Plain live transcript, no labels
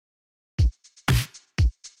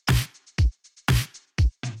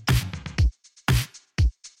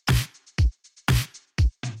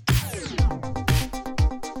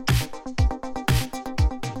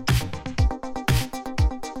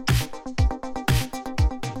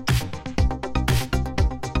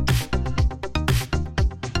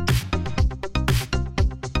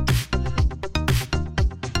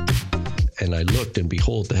looked, and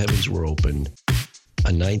behold, the heavens were opened.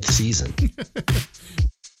 A ninth season.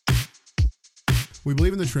 We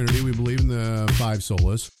believe in the Trinity. We believe in the five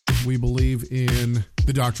solas. We believe in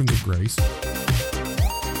the doctrines of grace. Man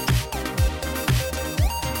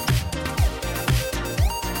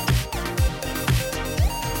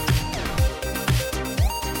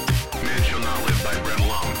shall not live by bread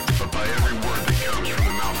alone, but by every word that comes from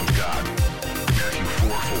the mouth of God. Matthew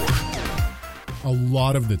 4:4. A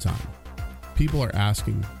lot of the time, people are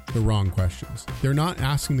asking the wrong questions. They're not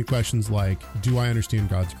asking the questions like, do I understand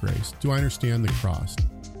God's grace? Do I understand the cross?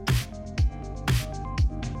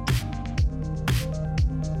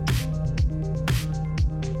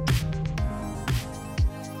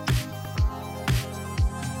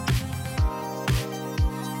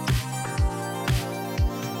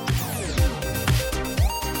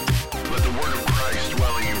 Let the word of Christ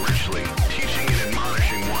dwell in you richly, teaching and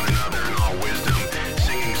admonishing one another in all wisdom,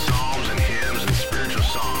 singing psalms and hymns and spiritual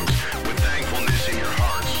songs with thankfulness in your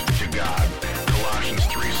hearts to God. Colossians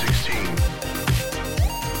 3:16.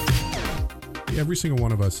 Every single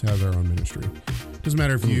one of us has our own ministry. Doesn't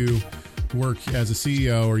matter if you work as a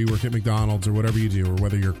CEO or you work at McDonald's or whatever you do, or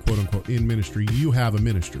whether you're quote unquote in ministry, you have a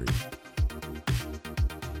ministry.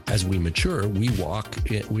 As we mature, we walk,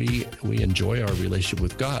 we enjoy our relationship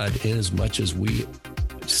with God in as much as we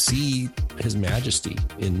see his majesty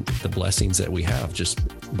in the blessings that we have just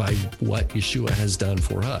by what Yeshua has done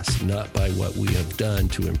for us, not by what we have done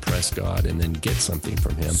to impress God and then get something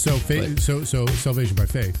from him. So faith, so salvation by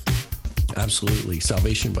faith. Absolutely.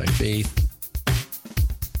 Salvation by faith.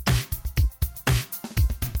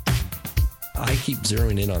 I keep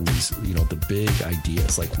zeroing in on these, the big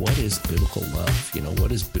ideas, like what is biblical love?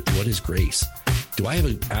 What is grace? Do I have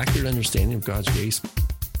an accurate understanding of God's grace?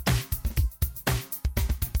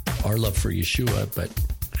 Our love for Yeshua, but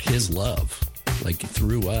his love, like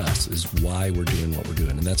through us, is why we're doing what we're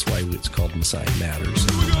doing. And that's why it's called Messiah Matters.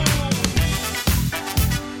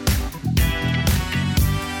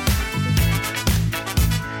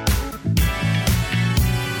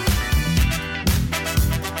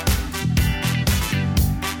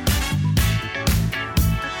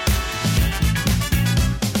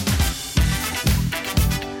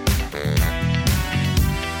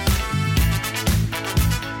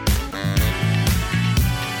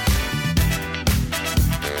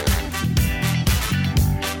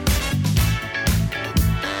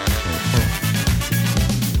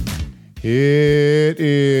 It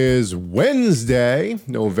is Wednesday,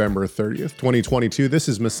 November 30th, 2022. This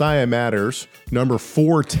is Messiah Matters, number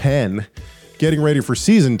 410, getting ready for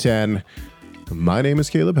season 10. My name is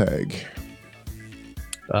Caleb Haig.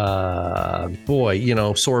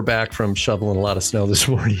 Boy, sore back from shoveling a lot of snow this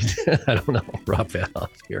morning. I don't know. Rob Val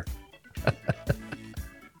here.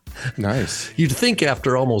 Nice. You'd think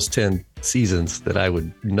after almost 10 seasons that I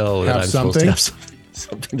would know that I'm supposed to have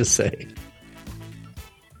something to say.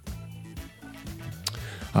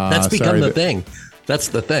 That's become the thing. That's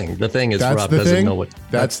the thing. The thing is Rob doesn't know what.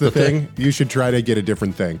 That's the thing. You should try to get a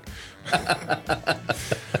different thing.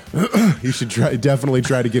 You should definitely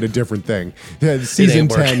try to get a different thing. Season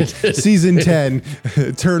 10. Season 10.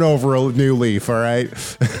 Turn over a new leaf. All right.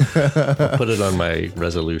 I'll put it on my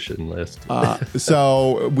resolution list.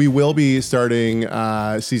 So we will be starting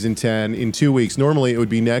season 10 in 2 weeks. Normally it would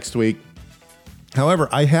be next week. However,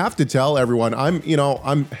 I have to tell everyone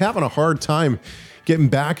I'm having a hard time getting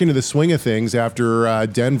back into the swing of things after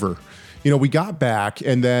Denver. We got back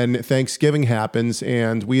and then Thanksgiving happens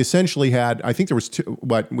and we essentially had, I think there was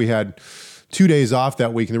we had 2 days off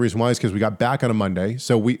that week. And the reason why is because we got back on a Monday.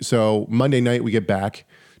 So Monday night we get back.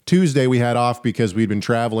 Tuesday we had off because we'd been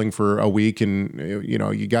traveling for a week and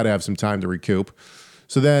you got to have some time to recoup.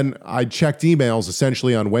 So then I checked emails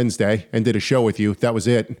essentially on Wednesday and did a show with you. That was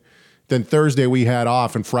it. Then Thursday we had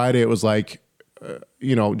off and Friday it was like,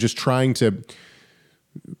 just trying to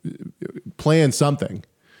plan something.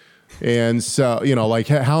 And so,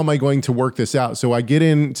 how am I going to work this out? So I get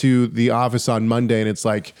into the office on Monday and it's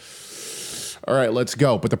like, all right, let's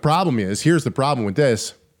go. But the problem is, here's the problem with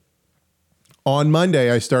this. On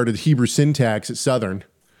Monday, I started Hebrew syntax at Southern.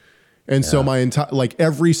 And so my entire,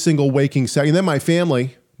 every single waking second, then my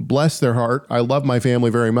family, bless their heart. I love my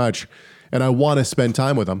family very much. And I want to spend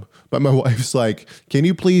time with them. But my wife's like, can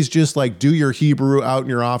you please just do your Hebrew out in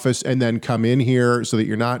your office and then come in here so that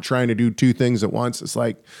you're not trying to do two things at once? It's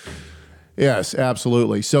like, yes,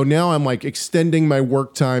 absolutely. So now I'm extending my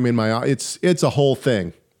work time in my, it's a whole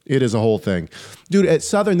thing. It is a whole thing. Dude, at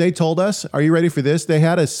Southern, they told us, are you ready for this? They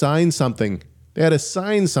had to sign something.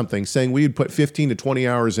 Saying we'd put 15 to 20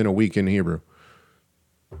 hours in a week in Hebrew.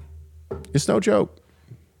 It's no joke.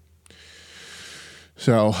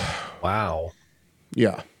 So, wow.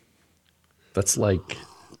 Yeah. That's like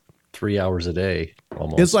 3 hours a day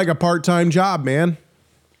almost. It's like a part-time job, man.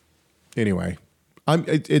 Anyway,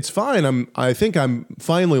 it's fine. I think I'm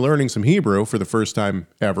finally learning some Hebrew for the first time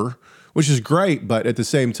ever, which is great. But at the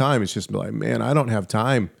same time, it's just like, man, I don't have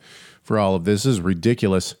time for all of this. This is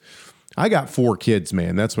ridiculous. I got 4 kids,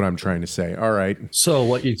 man. That's what I'm trying to say. All right. So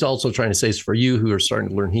what you're also trying to say is for you who are starting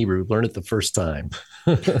to learn Hebrew, learn it the first time.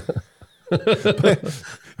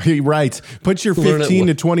 Right. Put your 15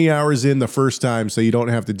 to 20 hours in the first time so you don't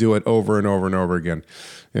have to do it over and over and over again.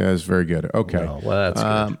 Yeah, it's very good. Okay. No, well, that's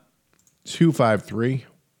good. 253.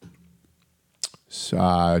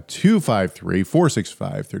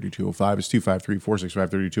 253-465-3205. It's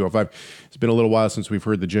 253-465-3205. It's been a little while since we've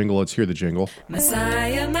heard the jingle. Let's hear the jingle.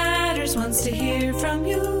 Messiah Matters wants to hear from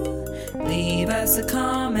you. Leave us a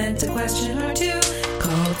comment, a question or two.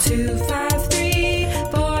 Call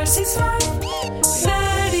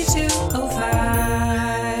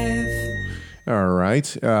 253-465-3205. All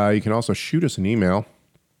right. You can also shoot us an email.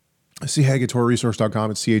 chegg at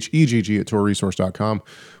TorahResource.com. It's CHEGG at TorahResource.com.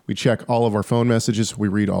 We check all of our phone messages. We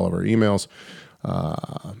read all of our emails.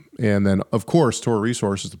 And then, of course, Torah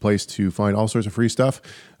Resource is the place to find all sorts of free stuff.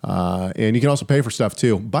 And you can also pay for stuff,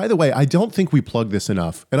 too. By the way, I don't think we plug this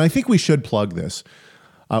enough, and I think we should plug this.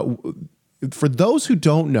 For those who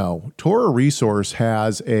don't know, Torah Resource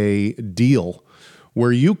has a deal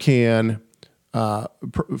where you can, for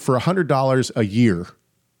 $100 a year,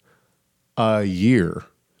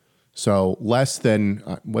 so less than,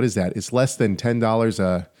 what is that? It's less than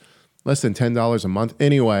 $10 a month.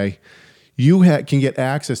 Anyway, you can get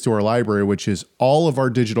access to our library, which is all of our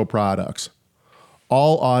digital products,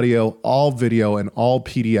 all audio, all video, and all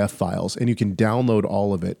PDF files. And you can download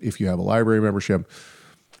all of it if you have a library membership.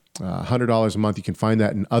 $100 a month. You can find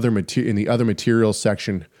that in the other materials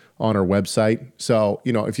section on our website. So,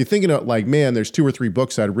 if you're thinking of like, man, there's 2 or 3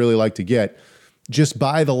 books I'd really like to get, just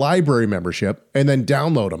buy the library membership and then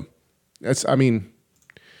download them.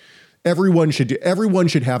 Everyone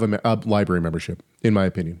should have a library membership, in my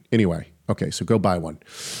opinion. Anyway, okay, so go buy one.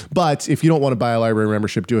 But if you don't want to buy a library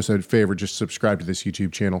membership, do us a favor, just subscribe to this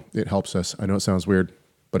YouTube channel. It helps us. I know it sounds weird,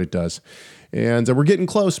 but it does. And we're getting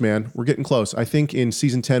close, man. We're getting close. I think in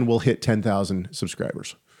season 10, we'll hit 10,000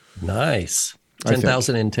 subscribers. Nice.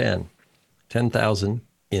 10,000 in 10. 10,000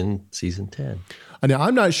 in season 10. Now,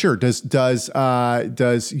 I'm not sure. Does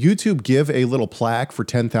YouTube give a little plaque for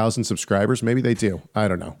 10,000 subscribers? Maybe they do. I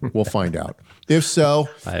don't know. We'll find out. If so,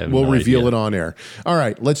 we'll reveal it on air. All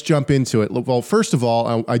right, let's jump into it. Well, first of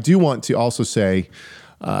all, I do want to also say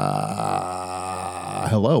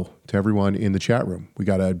hello to everyone in the chat room. We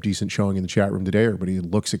got a decent showing in the chat room today. Everybody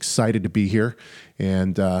looks excited to be here.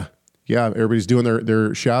 And everybody's doing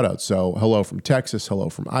their shout outs. So hello from Texas. Hello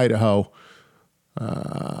from Idaho.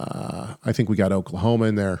 I think we got Oklahoma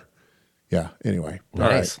in there. Yeah. Anyway.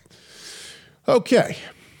 Nice. All right. Okay.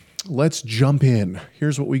 Let's jump in.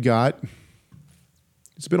 Here's what we got.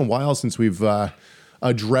 It's been a while since we've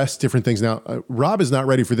addressed different things. Now, Rob is not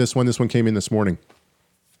ready for this one. This one came in this morning.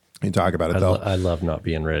 And talk about it though. I love not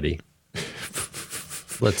being ready.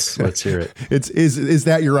 Let's hear it. Is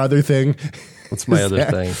that your other thing? What's my other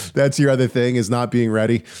thing? That's your other thing, is not being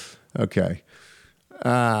ready. Okay.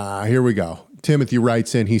 Here we go. Timothy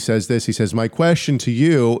writes in, he says this, he says, my question to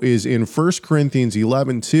you is in 1 Corinthians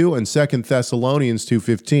 11:2 and 2 Thessalonians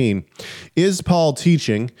 2:15. Is Paul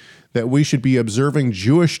teaching that we should be observing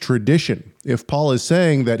Jewish tradition? If Paul is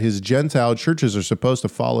saying that his Gentile churches are supposed to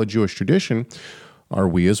follow Jewish tradition, are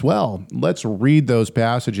we as well? Let's read those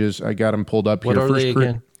passages. I got them pulled up here. What are they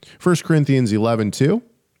again? 1 Corinthians 11:2.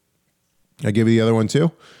 I give you the other one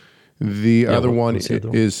too. The other one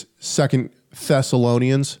is 2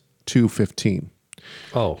 Thessalonians 2:15.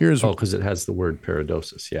 Because it has the word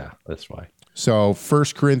paradosis. Yeah, that's why. So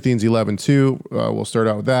 1 Corinthians 11:2, we'll start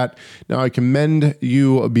out with that. Now I commend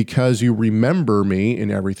you because you remember me in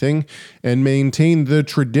everything and maintain the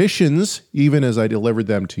traditions even as I delivered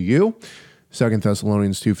them to you. 2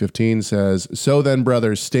 Thessalonians 2:15 says, so then,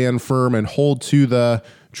 brothers, stand firm and hold to the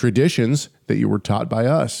traditions that you were taught by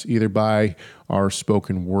us, either by our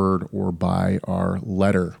spoken word or by our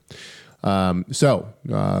letter. So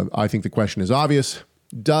I think the question is obvious.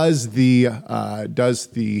 Does the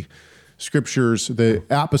scriptures, the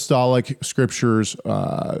apostolic scriptures,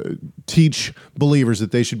 teach believers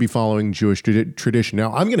that they should be following Jewish tradition?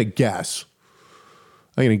 Now, I'm going to guess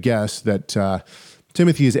that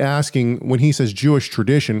Timothy is asking, when he says Jewish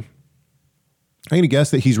tradition, I'm going to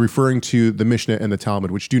guess that he's referring to the Mishnah and the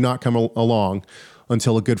Talmud, which do not come along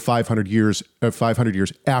until a good 500 years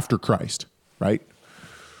after Christ, right?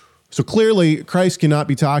 So clearly, Christ cannot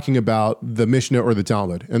be talking about the Mishnah or the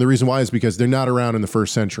Talmud. And the reason why is because they're not around in the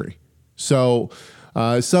first century. So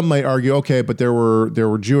some might argue, okay, but there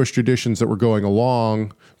were Jewish traditions that were going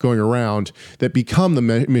around that become the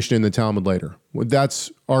Mishnah and the Talmud later.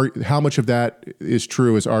 How much of that is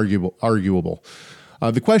true is arguable.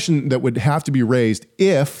 The question that would have to be raised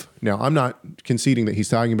now I'm not conceding that he's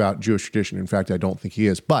talking about Jewish tradition. In fact, I don't think he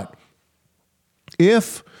is. But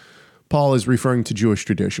if Paul is referring to Jewish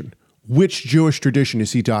tradition, which Jewish tradition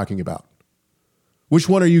is he talking about? Which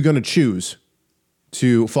one are you going to choose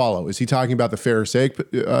to follow? Is he talking about the Pharisaic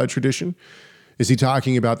tradition? Is he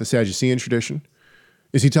talking about the Sadducean tradition?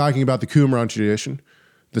 Is he talking about the Qumran tradition,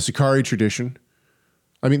 the Sicarii tradition?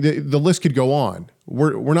 I mean, the list could go on.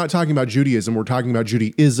 We're not talking about Judaism. We're talking about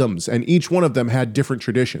Judaisms, and each one of them had different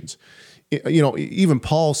traditions. Even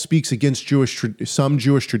Paul speaks against some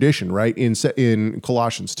Jewish tradition, right? In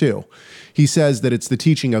Colossians 2, he says that it's the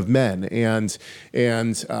teaching of men and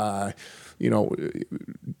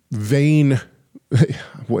vain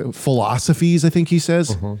philosophies, I think he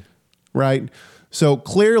says, right? So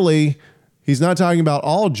clearly, he's not talking about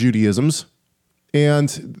all Judaisms,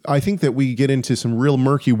 and I think that we get into some real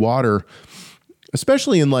murky water.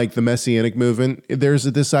 Especially in like the Messianic movement, there's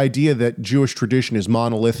this idea that Jewish tradition is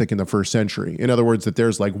monolithic in the first century. In other words, that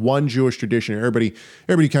there's like one Jewish tradition, and everybody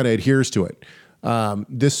kind of adheres to it.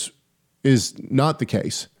 This is not the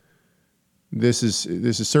case. This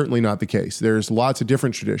is certainly not the case. There's lots of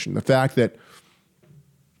different tradition. The fact that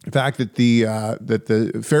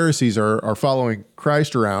the Pharisees are following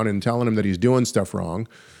Christ around and telling him that he's doing stuff wrong.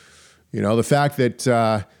 The fact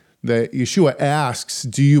that Yeshua asks,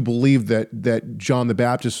 do you believe that John the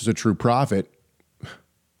Baptist was a true prophet?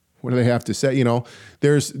 What do they have to say?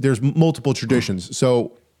 There's multiple traditions.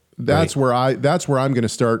 So that's where I'm going to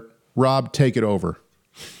start. Rob, take it over.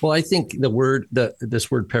 Well, I think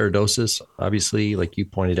this word paradosis, obviously, like you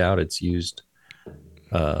pointed out, it's used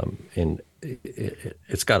and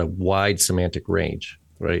it's got a wide semantic range,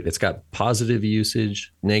 right? It's got positive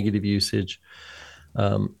usage, negative usage.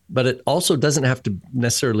 But it also doesn't have to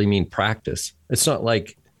necessarily mean practice. It's not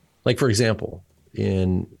like for example,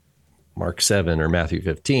 in Mark 7 or Matthew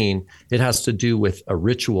 15, it has to do with a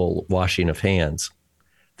ritual washing of hands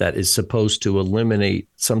that is supposed to eliminate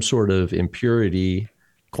some sort of impurity,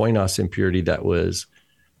 koinos impurity that was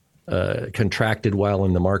contracted while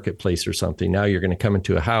in the marketplace or something. Now you're going to come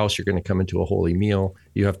into a house, you're going to come into a holy meal.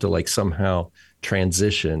 You have to somehow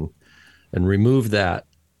transition and remove that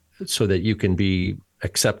so that you can be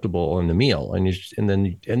acceptable in the meal, and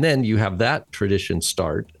then you have that tradition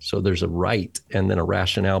start. So there's a rite, and then a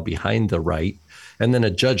rationale behind the rite, and then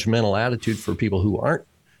a judgmental attitude for people who aren't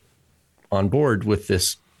on board with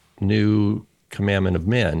this new commandment of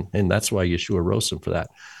men, and that's why Yeshua rose them for that.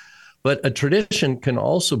 But a tradition can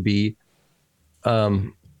also be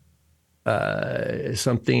something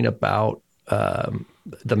about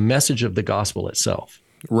the message of the gospel itself.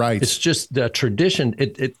 Right. It's just the tradition.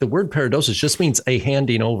 The word paradosis just means a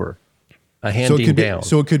handing over, a handing down.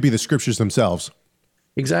 So it could be the scriptures themselves.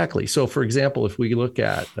 Exactly. So, for example, if we look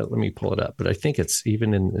at, let me pull it up, but I think it's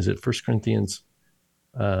even is it 1 Corinthians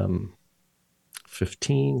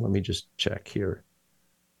 15? Let me just check here.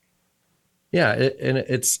 Yeah,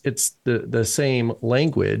 it's the same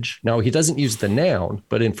language. Now, he doesn't use the noun,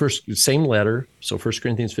 but in same letter. So 1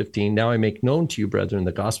 Corinthians 15, now I make known to you, brethren,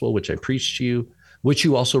 the gospel which I preached to you, which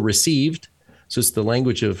you also received. So it's the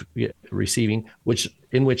language of receiving,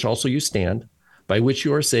 in which also you stand, by which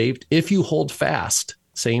you are saved, if you hold fast.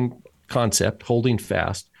 Same concept, holding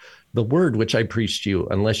fast. The word which I preached to you,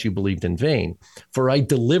 unless you believed in vain. For I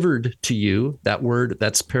delivered to you, that word,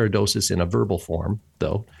 that's paradosis in a verbal form,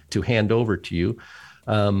 though, to hand over to you,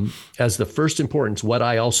 as the first importance, what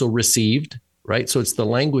I also received, right? So it's the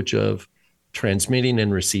language of transmitting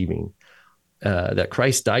and receiving. That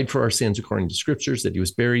Christ died for our sins according to scriptures, that he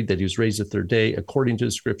was buried, that he was raised the third day according to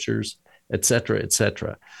the scriptures, et cetera, et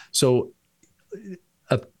cetera. So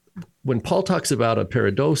when Paul talks about a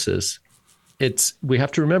paradosis, we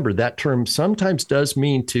have to remember that term sometimes does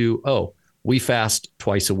mean we fast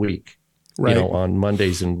twice a week, right, on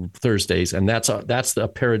Mondays and Thursdays. And that's the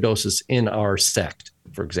paradosis in our sect,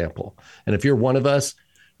 for example. And if you're one of us,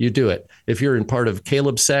 you do it. If you're in part of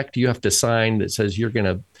Caleb's sect, you have to sign that says you're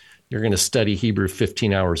going to study Hebrew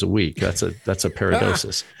 15 hours a week. That's a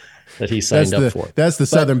paradosis that he signed up for. That's the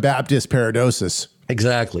Southern Baptist paradosis.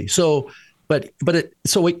 Exactly. So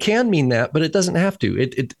it can mean that, but it doesn't have to.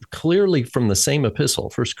 It clearly from the same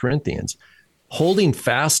epistle, 1 Corinthians, holding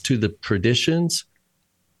fast to the traditions.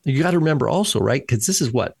 You got to remember also, right? Because this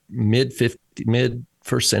is what mid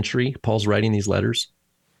first century. Paul's writing these letters,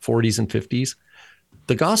 40s and 50s.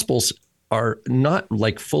 the Gospels are not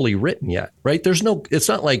like fully written yet, right? It's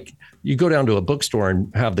not like you go down to a bookstore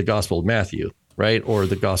and have the Gospel of Matthew, right? Or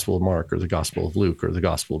the Gospel of Mark or the Gospel of Luke or the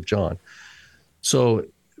Gospel of John. So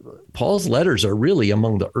Paul's letters are really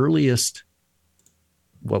among the earliest,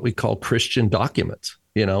 what we call Christian documents,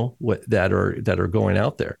 that are going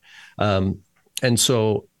out there. And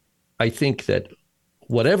so I think that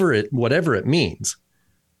whatever it means,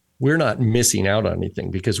 we're not missing out on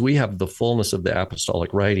anything because we have the fullness of the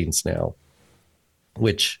apostolic writings now,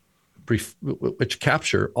 which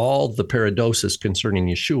capture all the paradosis concerning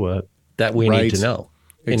Yeshua that we need to know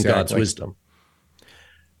in God's wisdom.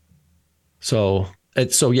 So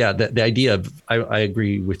the idea of, I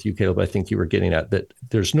agree with you, Caleb. I think you were getting at that.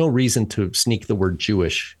 There's no reason to sneak the word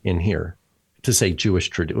Jewish in here, to say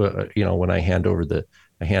Jewish, when I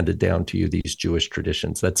handed down to you these Jewish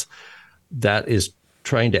traditions. That is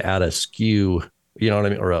trying to add a skew,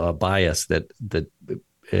 or a bias that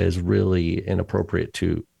is really inappropriate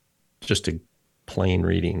to just a plain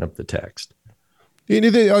reading of the text.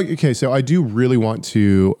 Okay, so I do really want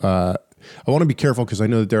to. I want to be careful because I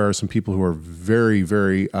know that there are some people who are very,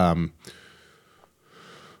 very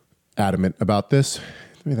adamant about this.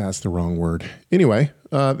 Maybe that's the wrong word. Anyway,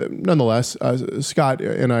 nonetheless, Scott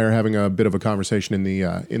and I are having a bit of a conversation in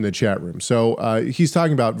the chat room. So he's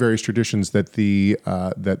talking about various traditions that the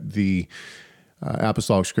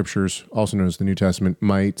apostolic scriptures, also known as the New Testament,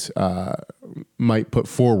 might put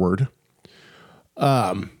forward.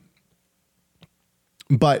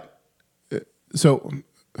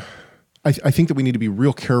 I think that we need to be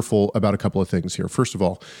real careful about a couple of things here. First of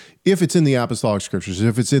all, if it's in the apostolic scriptures,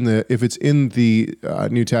 if it's in the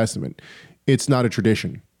New Testament, it's not a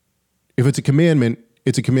tradition. If it's a commandment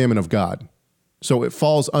of God. So it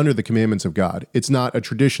falls under the commandments of God. It's not a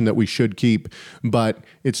tradition that we should keep, but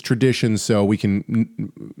it's tradition so we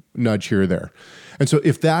can nudge here or there. And so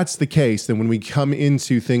if that's the case, then when we come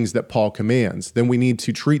into things that Paul commands, then we need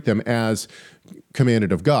to treat them as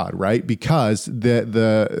commanded of God, right? Because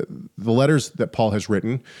the letters that Paul has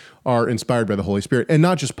written are inspired by the Holy Spirit, and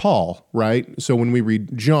not just Paul, right? So when we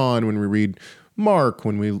read John, when we read Mark,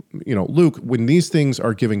 when we Luke, when these things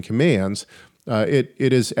are giving commands, it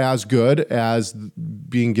is as good as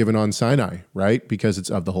being given on Sinai, right? Because it's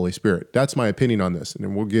of the Holy Spirit. That's my opinion on this, and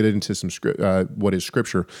then we'll get into some what is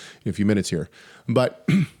Scripture in a few minutes here. But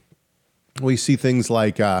we see things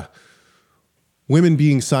like women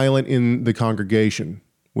being silent in the congregation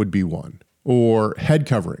would be one, or head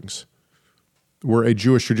coverings were a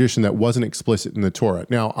Jewish tradition that wasn't explicit in the Torah.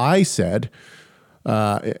 Now, I said,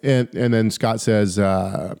 and then Scott says,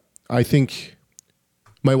 I think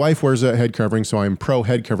my wife wears a head covering, so I'm pro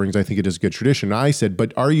head coverings. I think it is a good tradition. And I said,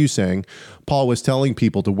 but are you saying Paul was telling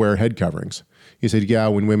people to wear head coverings? He said, yeah,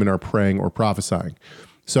 when women are praying or prophesying.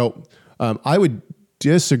 So I would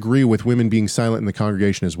disagree with women being silent in the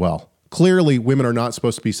congregation as well. Clearly, women are not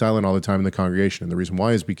supposed to be silent all the time in the congregation. And the reason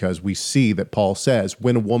why is because we see that Paul says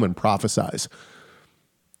when a woman prophesies.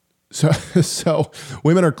 So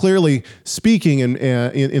women are clearly speaking in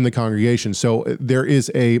the congregation. So there is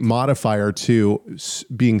a modifier to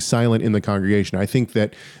being silent in the congregation. I think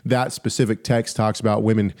that specific text talks about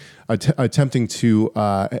women attempting to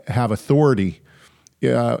have authority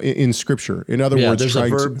in Scripture. In other words, there's a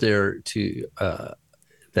verb there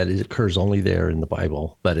that occurs only there in the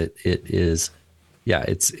Bible, but it is,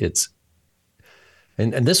 it's.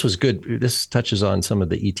 And this was good. This touches on some of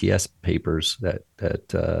the ETS papers that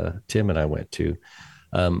Tim and I went to,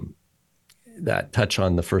 that touch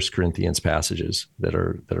on the 1 Corinthians passages that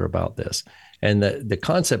are about this. And the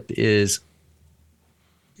concept is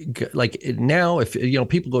like now, if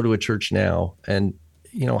people go to a church now, and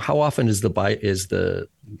how often is the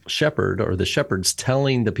shepherd or the shepherds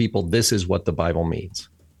telling the people this is what the Bible means,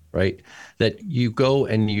 right? That you go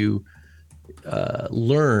and you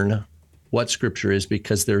learn what Scripture is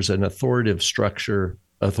because there's an authoritative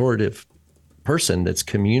person that's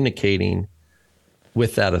communicating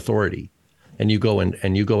with that authority, and you go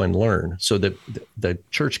and learn. So that the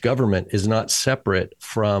church government is not separate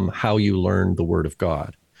from how you learn the Word of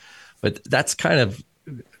God. But that's kind of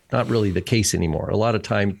not really the case anymore. A lot of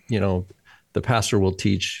time, the pastor will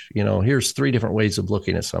teach, here's 3 different ways of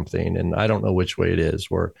looking at something, and I don't know which way it is,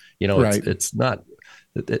 or right. It's not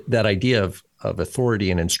that idea of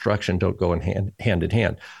authority and instruction don't go hand in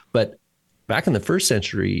hand. But back in the first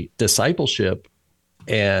century, discipleship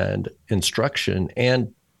and instruction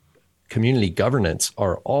and community governance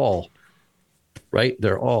are all right.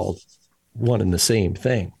 They're all one and the same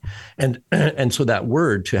thing. And so that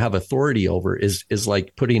word to have authority over is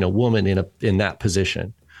like putting a woman in that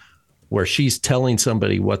position where she's telling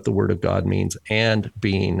somebody what the Word of God means and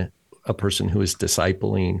being a person who is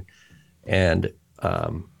discipling, and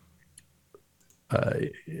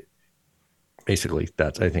basically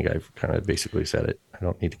I think I've kind of basically said it. I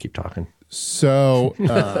don't need to keep talking. So,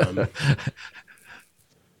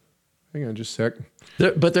 hang on just a sec.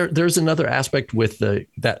 There's another aspect with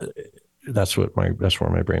that's where my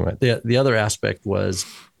brain went. The other aspect was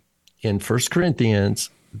in 1 Corinthians,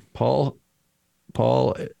 Paul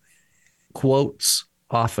quotes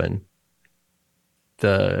often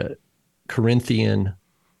the Corinthian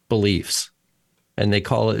beliefs, and they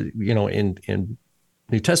call it, in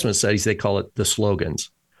New Testament studies, they call it the slogans.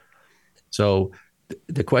 So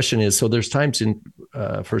the question is, so there's times in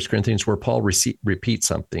 1 Corinthians where Paul repeats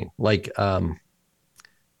something like, oh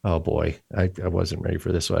boy, I wasn't ready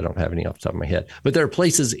for this, so I don't have any off the top of my head. But there are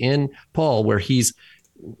places in Paul where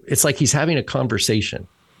it's like he's having a conversation.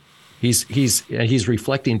 He's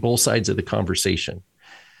reflecting both sides of the conversation.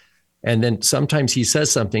 And then sometimes he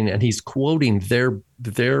says something and he's quoting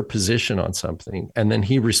their position on something, and then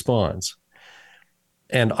he responds.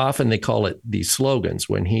 And often they call it these slogans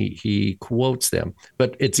when he quotes them.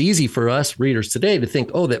 But it's easy for us readers today to think,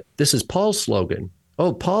 oh, that this is Paul's slogan.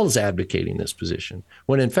 Oh, Paul's advocating this position.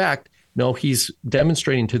 When in fact, no, he's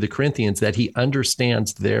demonstrating to the Corinthians that he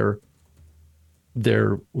understands their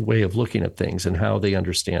way of looking at things and how they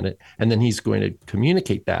understand it. And then he's going to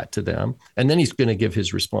communicate that to them. And then he's going to give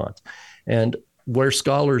his response. And where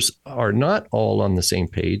scholars are not all on the same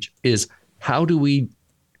page is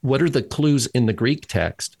what are the clues in the Greek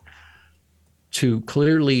text to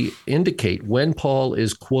clearly indicate when Paul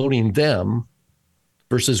is quoting them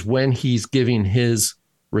versus when he's giving his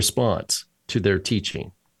response to their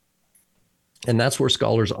teaching. And that's where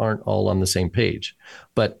scholars aren't all on the same page.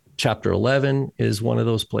 But chapter 11 is one of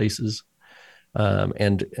those places,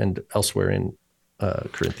 and elsewhere in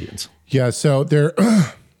Corinthians. Yeah, so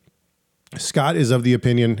Scott is of the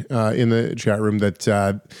opinion in the chat room that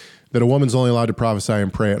a woman's only allowed to prophesy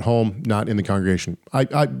and pray at home, not in the congregation.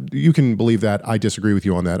 You can believe that. I disagree with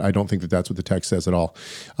you on that. I don't think that that's what the text says at all.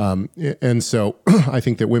 And so I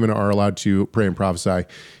think that women are allowed to pray and prophesy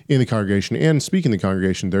in the congregation and speak in the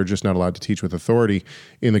congregation. They're just not allowed to teach with authority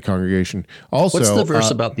in the congregation. Also, what's the verse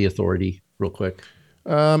about the authority, real quick?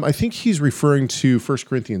 I think he's referring to 1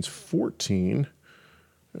 Corinthians 14.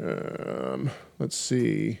 Let's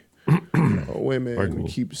see. Women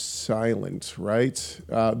keep silent, right?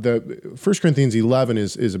 The 1 Corinthians 11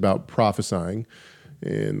 is about prophesying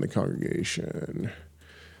in the congregation.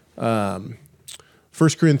 1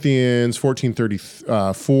 Corinthians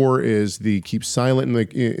 14:34 is the keep silent in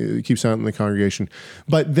the congregation.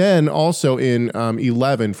 But then also in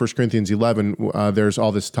 1 Corinthians 11, there's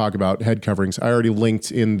all this talk about head coverings. I already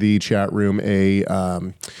linked in the chat room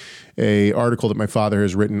a article that my father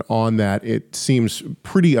has written on that. It seems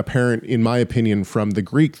pretty apparent, in my opinion, from the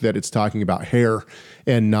Greek that it's talking about hair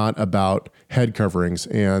and not about head coverings.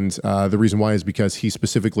 And the reason why is because he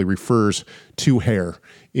specifically refers to hair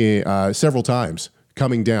several times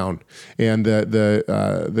coming down. And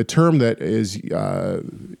the term that is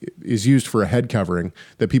used for a head covering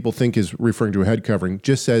that people think is referring to a head covering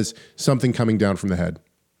just says something coming down from the head.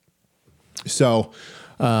 So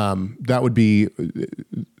that would be...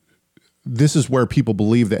 This is where people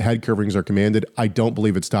believe that head coverings are commanded. I don't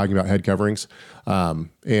believe it's talking about head coverings.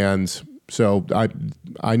 And so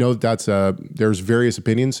I know that's there's various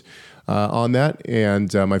opinions on that.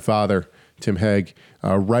 And my father, Tim Hegg,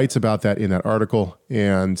 writes about that in that article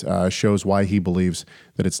and shows why he believes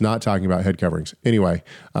that it's not talking about head coverings. Anyway,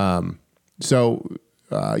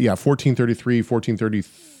 14:33,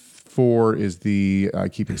 14:34 is the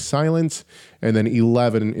keeping silent, and then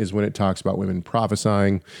 11 is when it talks about women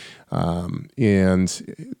prophesying.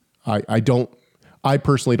 And I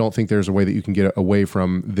personally don't think there's a way that you can get away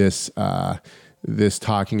from this this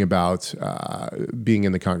talking about being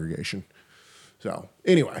in the congregation. So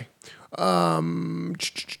anyway,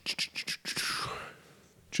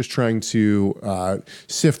 just trying to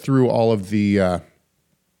sift through all of the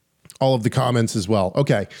comments as well.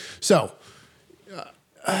 Okay, so.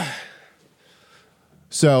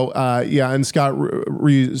 And Scott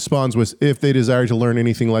responds with, if they desire to learn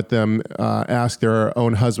anything, let them ask their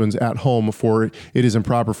own husbands at home, for it is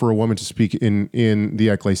improper for a woman to speak in the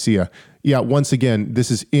ecclesia. Yeah, once again,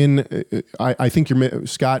 this is I think you're,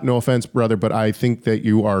 Scott, no offense, brother, but I think that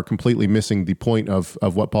you are completely missing the point of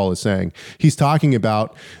what Paul is saying. He's talking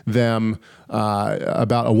about them,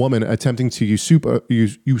 about a woman attempting to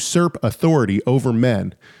usurp authority over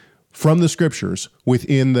men from the scriptures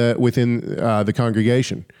within the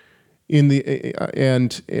congregation. And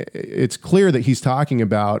it's clear that he's talking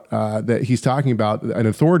about an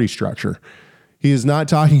authority structure. He is not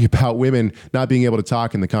talking about women not being able to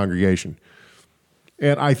talk in the congregation.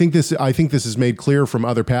 And I think this is made clear from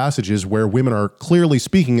other passages where women are clearly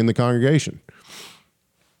speaking in the congregation.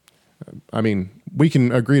 I mean, we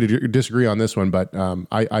can agree to disagree on this one, but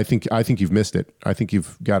I think you've missed it. I think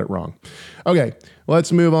you've got it wrong. Okay,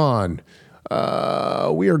 let's move on.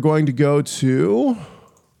 We are going to go to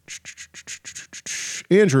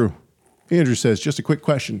Andrew. Andrew says, just a quick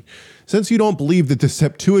question. Since you don't believe that the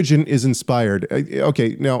Septuagint is inspired,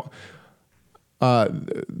 okay, now,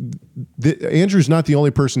 Andrew's not the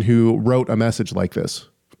only person who wrote a message like this.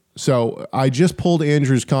 So I just pulled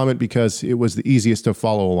Andrew's comment because it was the easiest to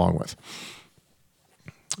follow along with.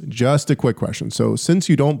 Just a quick question. So since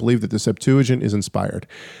you don't believe that the Septuagint is inspired,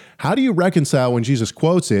 how do you reconcile when Jesus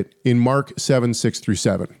quotes it in Mark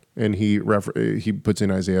 7:6-7? And he puts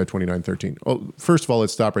in Isaiah 29:13. Oh, first of all,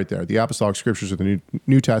 let's stop right there. The Apostolic Scriptures of the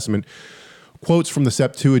New Testament quotes from the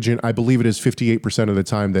Septuagint. I believe it is 58% of the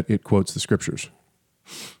time that it quotes the Scriptures.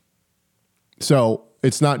 So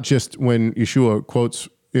it's not just when Yeshua quotes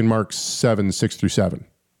in Mark 7:6-7.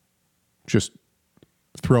 Just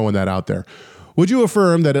throwing that out there. Would you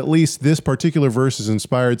affirm that at least this particular verse is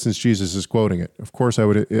inspired since Jesus is quoting it? Of course, I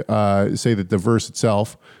would say that the verse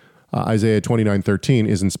itself, Isaiah 29:13,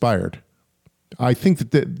 is inspired. I think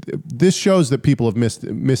that this shows that people have missed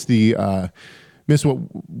what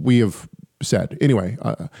we have said. Anyway,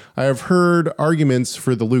 I have heard arguments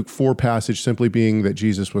for the Luke 4 passage simply being that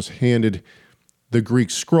Jesus was handed the Greek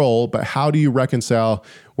scroll, but how do you reconcile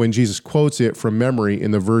when Jesus quotes it from memory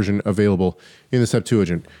in the version available in the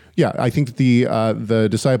Septuagint? Yeah, I think that the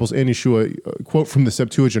disciples and Yeshua quote from the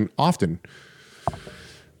Septuagint often.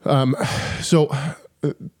 So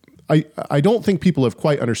I don't think people have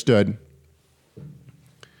quite understood.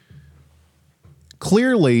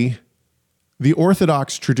 Clearly, the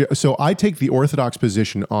Orthodox tradition. So I take the Orthodox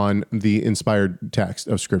position on the inspired text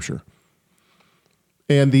of Scripture.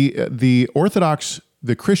 And the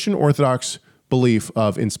Christian Orthodox belief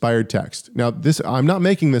of inspired text. Now, I'm not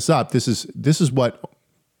making this up. This is what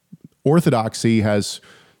Orthodoxy has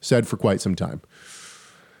said for quite some time.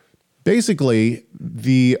 Basically,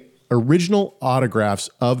 the original autographs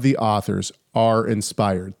of the authors are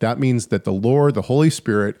inspired. That means that the Lord, the Holy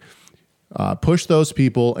Spirit, pushed those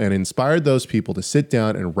people and inspired those people to sit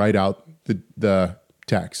down and write out the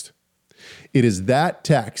text. It is that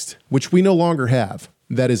text, which we no longer have,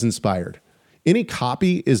 that is inspired. Any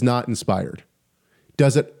copy is not inspired.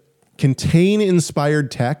 Does it contain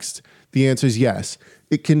inspired text? The answer is yes.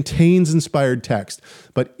 It contains inspired text.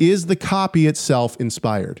 But is the copy itself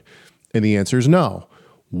inspired? And the answer is no.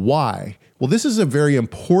 Why? Well, this is a very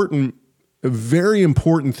important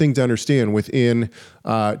thing to understand within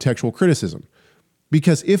textual criticism.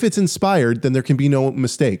 Because if it's inspired, then there can be no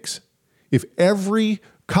mistakes. If every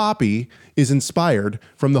copy is inspired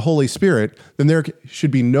from the Holy Spirit, then there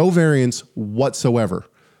should be no variance whatsoever,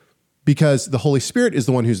 because the Holy Spirit is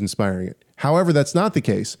the one who's inspiring it. However, that's not the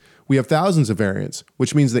case. We have thousands of variants,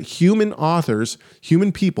 which means that human authors,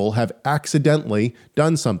 human people have accidentally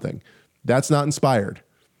done something. That's not inspired.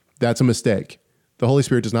 That's a mistake. The Holy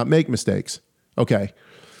Spirit does not make mistakes. Okay.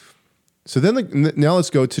 So then now let's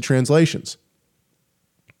go to translations.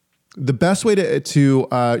 The best way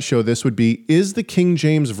to show this would be, is the King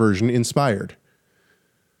James Version inspired?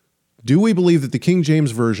 Do we believe that the King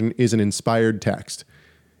James Version is an inspired text?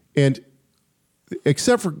 And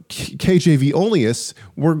except for KJV onlyists,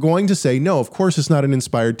 we're going to say, no, of course it's not an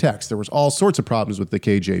inspired text. There was all sorts of problems with the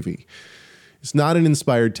KJV. It's not an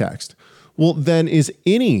inspired text. Well, then is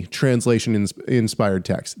any translation inspired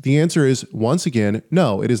text? The answer is, once again,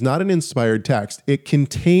 no, it is not an inspired text. It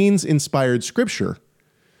contains inspired scripture,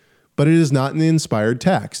 but it is not an inspired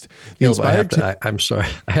text. I'm sorry.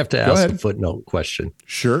 I have to ask a footnote question.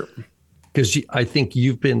 Sure. Because I think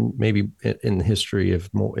you've been maybe in history have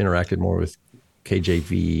interacted more with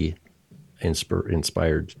KJV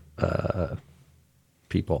inspired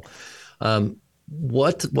people.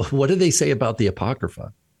 What do they say about the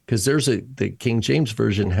Apocrypha? Because the King James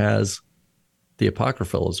Version has the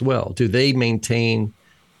Apocryphal as well. Do they maintain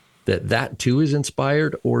that too is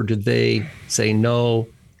inspired, or do they say no?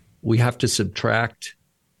 We have to subtract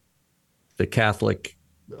the Catholic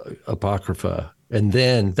Apocrypha, and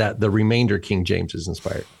then that the remainder King James is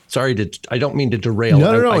inspired. Sorry, I don't mean to derail.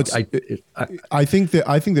 No. I think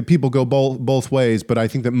that people go both ways, but I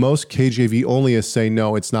think that most KJV onlyists say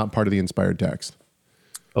no, it's not part of the inspired text.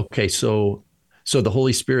 Okay, so the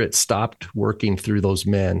Holy Spirit stopped working through those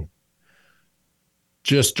men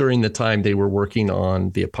just during the time they were working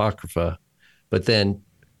on the Apocrypha, but then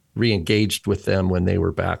re-engaged with them when they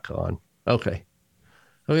were back on. Okay.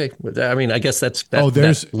 Okay. I mean, I guess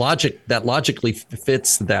that logically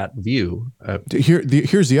fits that view.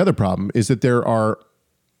 Here's the other problem is that there are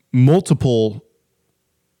multiple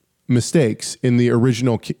mistakes in the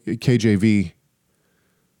original KJV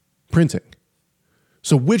printing.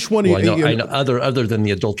 So which one? Well, I know other than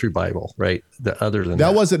the Adultery Bible, right?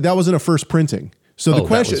 That wasn't a first printing. So the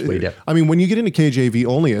question, I mean, when you get into KJV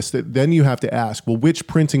onlyist, then you have to ask, well, which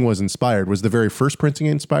printing was inspired? Was the very first printing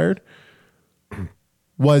inspired?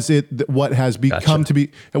 Was it what has become to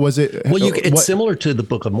be? Was it? Well, it's similar to the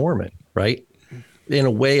Book of Mormon, right? In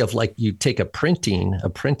a way of like you take a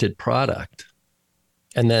printed product,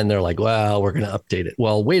 and then they're like, well, we're going to update it.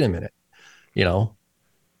 Well, wait a minute, well,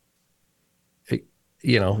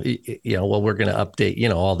 we're going to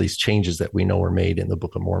update, all these changes that we know were made in the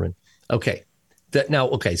Book of Mormon. Okay.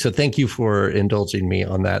 So thank you for indulging me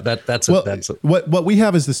on that. That's what we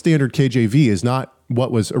have as the standard KJV is not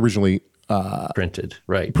what was originally printed,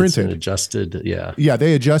 right? Printed, adjusted, yeah. Yeah,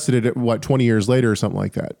 they adjusted it 20 years later or something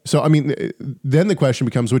like that. So I mean, then the question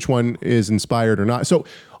becomes which one is inspired or not. So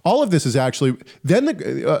all of this is actually then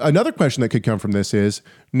another question that could come from this is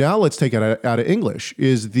now let's take it out of English.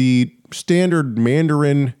 Is the standard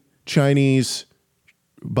Mandarin Chinese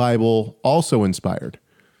Bible also inspired?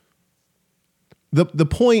 The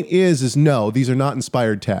point is no, these are not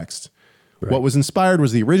inspired texts. Right. What was inspired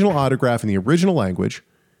was the original autograph in the original language.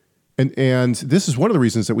 And this is one of the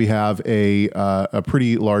reasons that we have a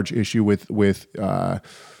pretty large issue with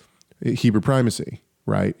Hebrew primacy,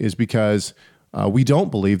 right? Is because we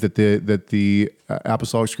don't believe that the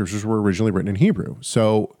apostolic scriptures were originally written in Hebrew.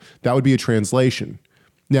 So that would be a translation.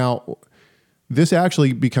 Now, this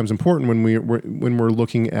actually becomes important when we're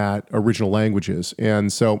looking at original languages,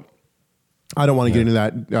 and so I don't want to get into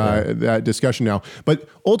that discussion now. But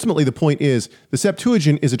ultimately, the point is the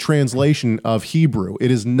Septuagint is a translation of Hebrew.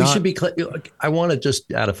 It is not. We should be clear. I want to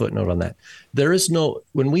just add a footnote on that. There is no,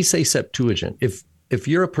 when we say Septuagint, if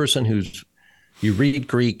you're a person you read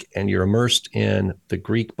Greek and you're immersed in the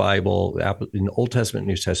Greek Bible, in the Old Testament,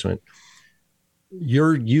 New Testament,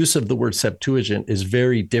 your use of the word Septuagint is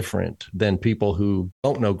very different than people who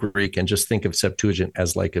don't know Greek and just think of Septuagint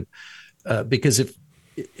as like because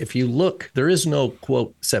if you look, there is no,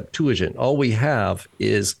 quote, Septuagint. All we have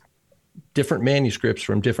is different manuscripts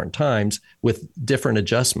from different times with different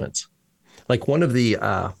adjustments. Like one of the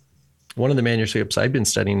manuscripts I've been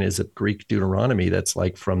studying is a Greek Deuteronomy that's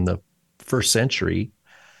like from the 1st century,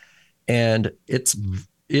 and it's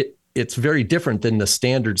very different than the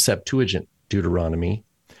standard Septuagint Deuteronomy.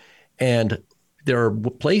 And there are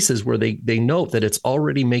places where they note that it's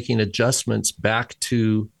already making adjustments back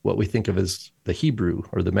to what we think of as the Hebrew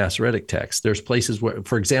or the Masoretic text. There's places where,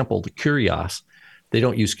 for example, the Kyrios, they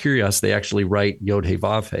don't use Kyrios, they actually write Yod He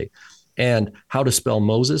Vav He. And how to spell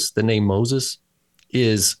Moses, the name Moses,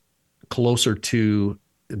 is closer to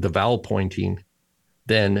the vowel pointing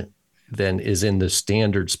than is in the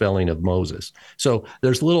standard spelling of Moses. So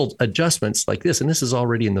there's little adjustments like this, and this is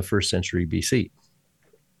already in the 1st century BC.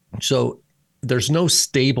 So there's no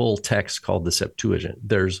stable text called the Septuagint.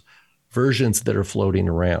 There's versions that are floating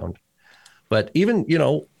around. But even,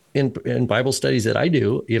 in Bible studies that I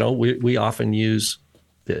do, we often use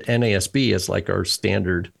the NASB as like our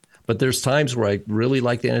standard. But there's times where I really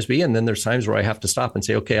like the NASB, and then there's times where I have to stop and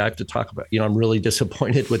say, okay, I have to talk about, I'm really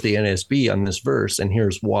disappointed with the NASB on this verse, and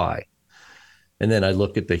here's why. And then I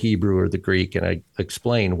look at the Hebrew or the Greek, and I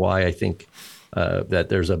explain why I think that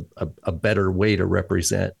there's a better way to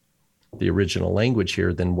represent the original language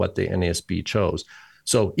here than what the NASB chose.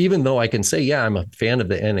 So even though I can say, yeah, I'm a fan of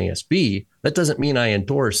the NASB, that doesn't mean I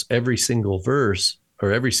endorse every single verse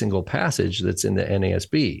or every single passage that's in the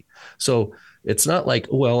NASB. So it's not like,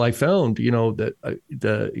 well, I found, that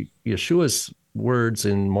the Yeshua's words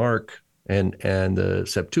in Mark and the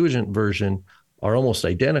Septuagint version are almost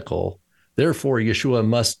identical. Therefore, Yeshua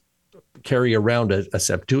must carry around a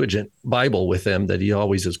Septuagint Bible with him that he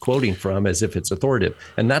always is quoting from as if it's authoritative.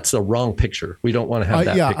 And that's the wrong picture. We don't want to have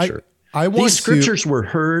that picture. These scriptures were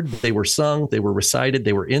heard, they were sung, they were recited,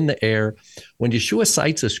 they were in the air. When Yeshua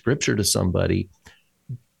cites a scripture to somebody,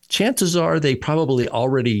 chances are they probably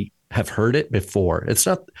already have heard it before. It's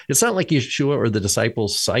not like Yeshua or the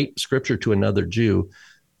disciples cite scripture to another Jew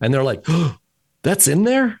and they're like, oh, that's in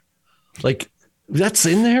there? Like, that's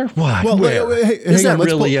in there? Why? Well, is that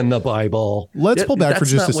really in the Bible? Let's pull back for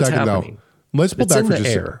just a second, though. Let's pull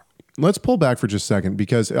back for just a second,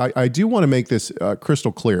 because I do want to make this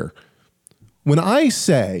crystal clear. When I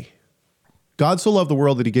say God so loved the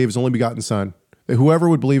world that he gave his only begotten son, that whoever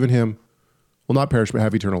would believe in him will not perish but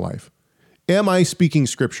have eternal life, am I speaking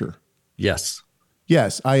scripture? Yes.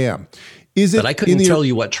 Yes, I am. Is it? But I couldn't tell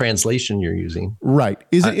you what translation you're using. Right.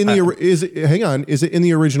 Is it in the? Hang on. Is it in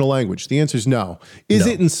the original language? The answer is no. Is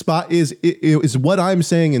it inspired? Is what I'm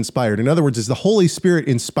saying inspired? In other words, is the Holy Spirit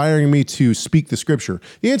inspiring me to speak the Scripture?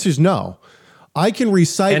 The answer is no. I can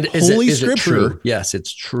recite Holy Scripture. Yes,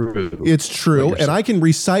 it's true. It's true. And I can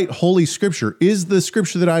recite Holy Scripture. Is the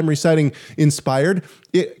Scripture that I'm reciting inspired?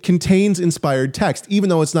 It contains inspired text, even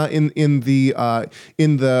though it's not in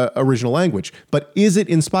the original language. But is it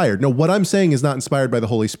inspired? No, what I'm saying is not inspired by the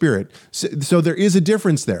Holy Spirit. So there is a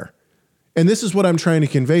difference there. And this is what I'm trying to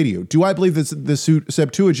convey to you. Do I believe that the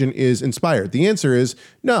Septuagint is inspired? The answer is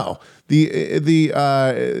no.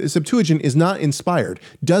 The Septuagint is not inspired.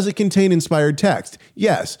 Does it contain inspired text?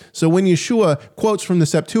 Yes. So when Yeshua quotes from the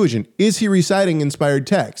Septuagint, is he reciting inspired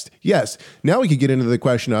text? Yes. Now we could get into the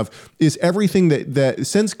question of, is everything that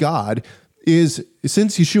since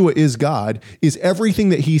Yeshua is God, is everything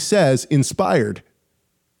that he says inspired?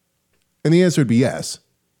 And the answer would be yes.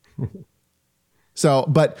 So,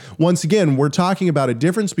 but once again, we're talking about a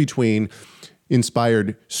difference between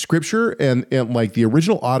inspired Scripture and like the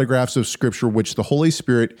original autographs of Scripture, which the Holy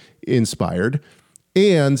Spirit inspired,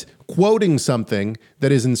 and quoting something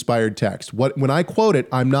that is inspired text. When I quote it,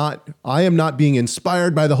 I am not being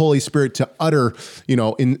inspired by the Holy Spirit to utter,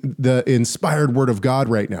 in the inspired word of God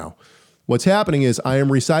right now. What's happening is I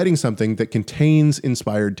am reciting something that contains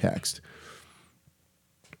inspired text.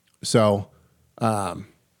 So,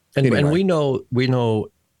 anyway. And we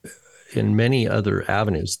know in many other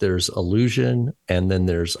avenues, there's allusion, and then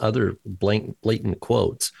there's other blatant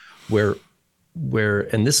quotes where,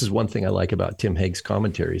 and this is one thing I like about Tim Hagg's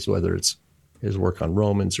commentaries, whether it's his work on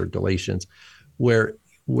Romans or Galatians, where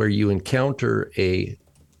you encounter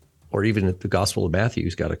or even the Gospel of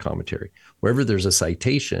Matthew's got a commentary. Wherever there's a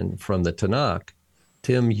citation from the Tanakh,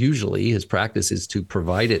 Tim usually, his practice is to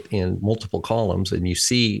provide it in multiple columns, and you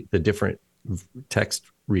see the different text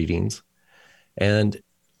readings, and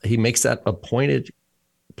he makes that a pointed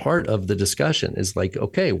part of the discussion. Is like,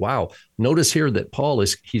 okay, wow, notice here that Paul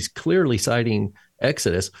he's clearly citing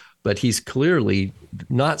Exodus, but he's clearly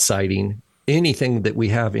not citing anything that we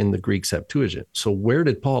have in the Greek Septuagint. So where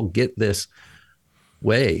did Paul get this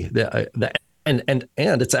way? And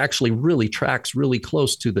it's actually really tracks really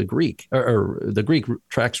close to the Greek, or the Greek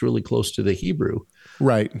tracks really close to the Hebrew,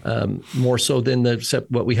 right? More so than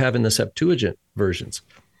what we have in the Septuagint versions.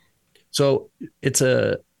 So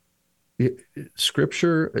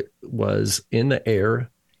Scripture was in the air,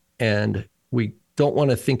 and we don't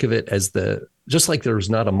want to think of it as just like there's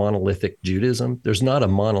not a monolithic Judaism, there's not a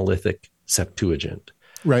monolithic Septuagint.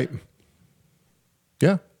 Right.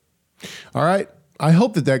 Yeah. All right. I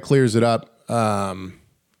hope that clears it up.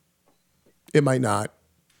 It might not.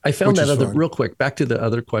 I found that real quick, back to the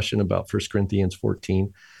other question about 1 Corinthians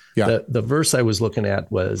 14. Yeah. The verse I was looking at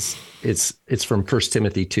it's from 1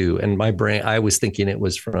 Timothy 2, and my brain, I was thinking it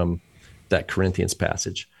was from that Corinthians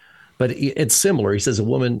passage, but it's similar. He says a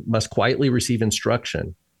woman must quietly receive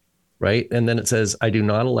instruction, right? And then it says, I do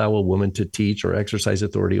not allow a woman to teach or exercise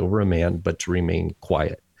authority over a man, but to remain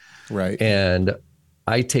quiet. Right. And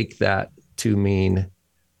I take that to mean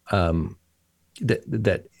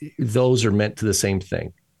that those are meant to the same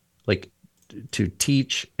thing, like to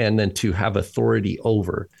teach and then to have authority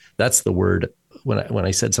over. That's the word. When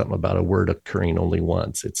I said something about a word occurring only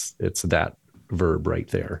once, it's that verb right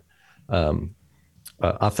there,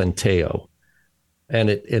 authenteo. And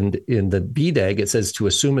in the BDAG, it says to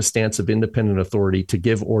assume a stance of independent authority, to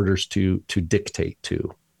give orders to dictate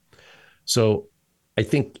to. So I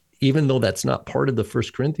think even though that's not part of the 1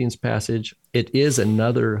 Corinthians passage, it is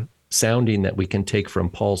another sounding that we can take from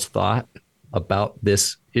Paul's thought about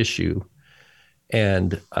this issue.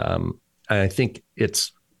 And I think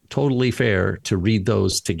it's totally fair to read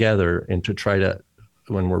those together and to try to,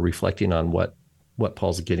 when we're reflecting on what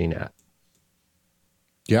Paul's getting at.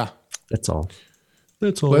 Yeah. That's all.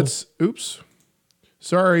 Oops.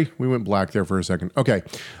 Sorry, we went black there for a second. Okay.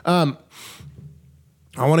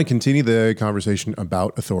 I want to continue the conversation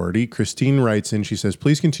about authority. Christine writes in, she says,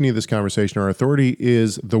 please continue this conversation. Our authority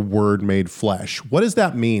is the Word made flesh. What does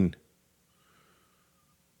that mean?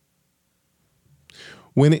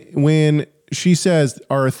 When she says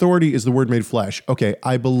our authority is the Word made flesh, okay,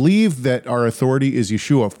 I believe that our authority is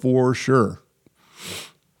Yeshua for sure.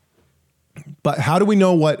 But how do we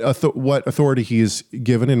know what authority he is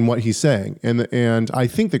given and what he's saying? And I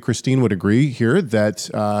think that Christine would agree here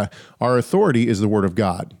that our authority is the Word of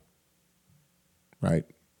God, right?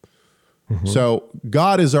 Mm-hmm. So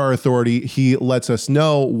God is our authority. He lets us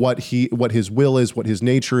know what his will is, what his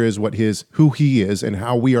nature is, who he is, and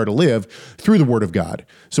how we are to live through the Word of God.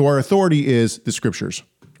 So our authority is the Scriptures,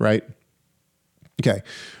 right? Okay.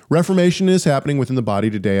 Reformation is happening within the body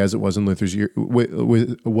today as it was in within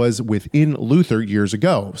Luther years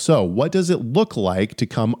ago. So what does it look like to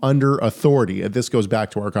come under authority? And this goes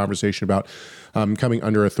back to our conversation about coming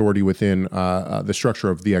under authority within the structure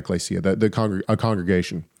of the ecclesia, a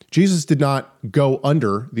congregation. Jesus did not go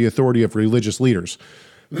under the authority of religious leaders.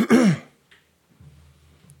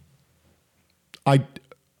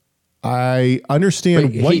 I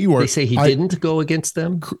understand what you are. They say he didn't go against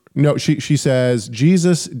them? No, she says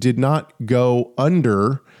Jesus did not go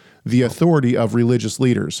under the authority of religious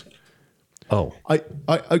leaders. Oh.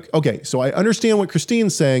 Okay, so I understand what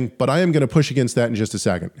Christine's saying, but I am going to push against that in just a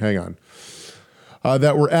second. Hang on.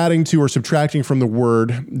 That we're adding to or subtracting from the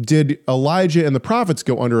word. Did Elijah and the prophets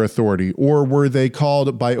go under authority, or were they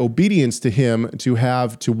called by obedience to him to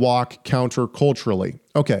have to walk counterculturally?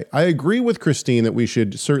 Okay, I agree with Christine that we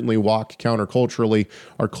should certainly walk counterculturally.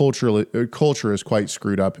 Our culture is quite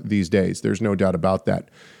screwed up these days. There's no doubt about that.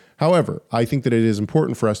 However, I think that it is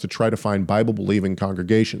important for us to try to find Bible-believing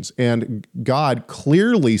congregations. And God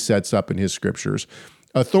clearly sets up in his scriptures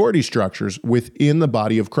authority structures within the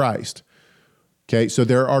body of Christ. Okay, so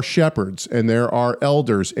there are shepherds and there are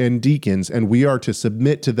elders and deacons, and we are to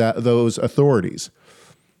submit to those authorities.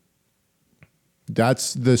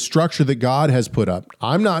 That's the structure that God has put up.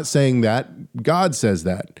 I'm not saying that. God says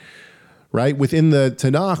that, right? Within the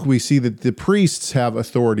Tanakh, we see that the priests have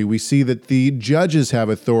authority. We see that the judges have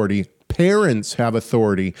authority. Parents have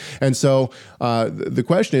authority. And so the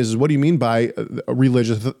question is what do you mean by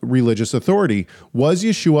religious authority? Was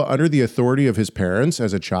Yeshua under the authority of his parents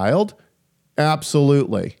as a child?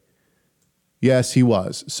 Absolutely. Yes, he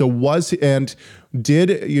was. So and did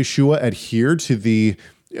Yeshua adhere to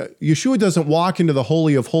Yeshua doesn't walk into the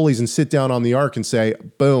Holy of Holies and sit down on the ark and say,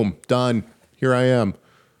 boom, done, here I am.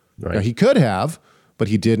 Right. Now, he could have, but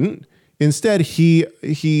he didn't. Instead,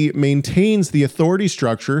 he maintains the authority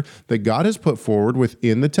structure that God has put forward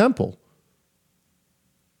within the temple.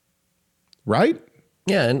 Right?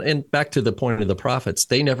 Yeah, and back to the point of the prophets,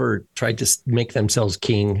 they never tried to make themselves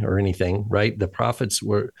king or anything, right? The prophets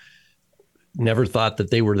never thought that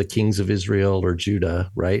they were the kings of Israel or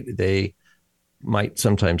Judah, right? They might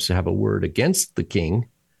sometimes have a word against the king,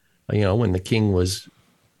 when the king was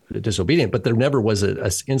disobedient, but there never was an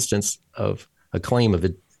instance of a claim of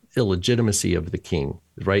the illegitimacy of the king,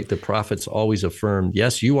 right? The prophets always affirmed,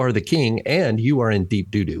 yes, you are the king and you are in deep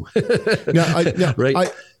doo-doo.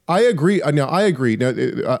 Right? I agree. Now,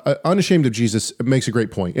 Unashamed of Jesus makes a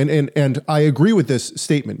great point. And I agree with this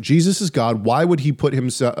statement. Jesus is God. Why would he put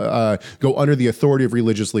himself, go under the authority of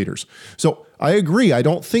religious leaders? So I agree. I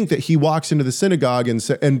don't think that he walks into the synagogue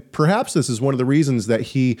and perhaps this is one of the reasons that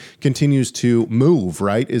he continues to move,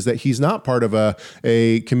 right? Is that he's not part of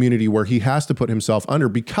a community where he has to put himself under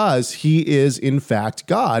because he is in fact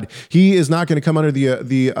God. He is not going to come under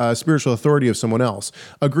the spiritual authority of someone else.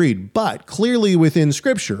 Agreed. But clearly within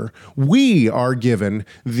Scripture, we are given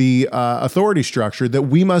the authority structure that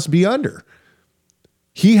we must be under.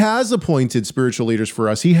 He has appointed spiritual leaders for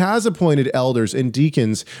us. He has appointed elders and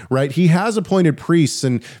deacons, right? He has appointed priests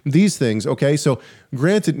and these things, okay? So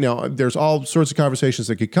granted, now there's all sorts of conversations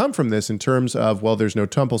that could come from this in terms of, well, there's no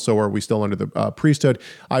temple, so are we still under the priesthood?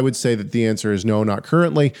 I would say that the answer is no, not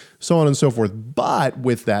currently, so on and so forth. But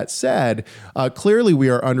with that said, clearly we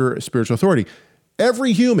are under spiritual authority.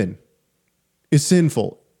 Every human is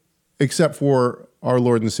sinful except for our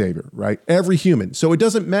Lord and Savior, right? Every human. So it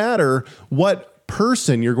doesn't matter what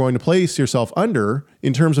person you're going to place yourself under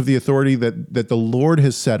in terms of the authority that the Lord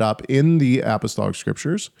has set up in the apostolic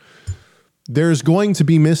scriptures. There's going to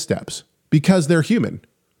be missteps because they're human.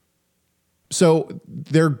 So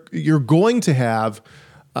you're going to have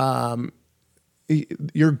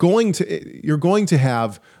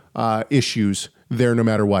issues there no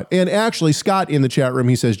matter what. And actually, Scott in the chat room,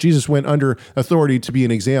 he says, Jesus went under authority to be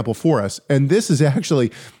an example for us. And this is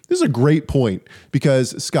a great point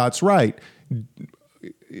because Scott's right.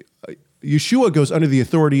 Yeshua goes under the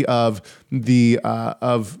authority of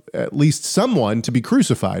at least someone to be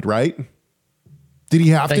crucified, right? Did he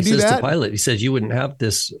have to do that? To Pilate, he says you wouldn't have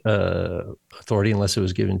this authority unless it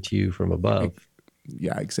was given to you from above.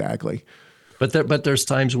 Yeah, exactly. But there's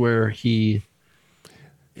times where he,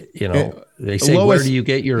 they say, Lois, where do you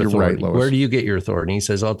get your authority? Right, where do you get your authority? And he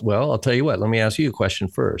says, I'll tell you what, let me ask you a question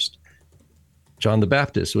first. John the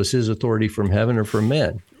Baptist, was his authority from heaven or from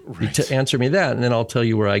men? Right. Answer me that, and then I'll tell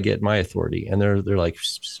you where I get my authority. And they're like,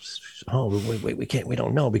 oh, wait, we can't, we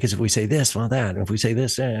don't know, because if we say this, well, that, and if we say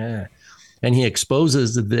this, and he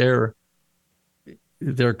exposes their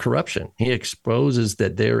corruption. He exposes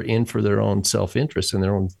that they're in for their own self-interest and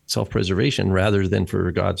their own self-preservation rather than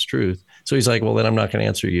for God's truth. So he's like, well, then I'm not going to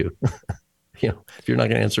answer you. if you're not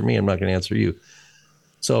going to answer me, I'm not going to answer you.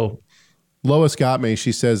 So Lois got me.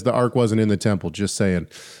 She says the ark wasn't in the temple. Just saying.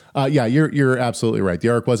 Yeah, you're absolutely right. The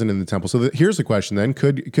ark wasn't in the temple. So here's the question then.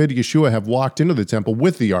 Could Yeshua have walked into the temple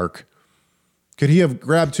with the ark? Could he have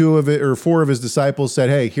grabbed 2 of it or 4 of his disciples, said,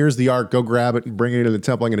 hey, here's the ark, go grab it and bring it into the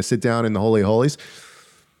temple. I'm going to sit down in the Holy of Holies.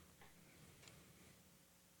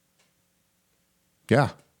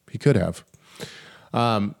 Yeah, he could have.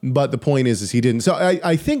 But the point is he didn't. So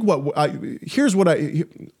I think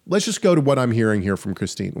let's just go to what I'm hearing here from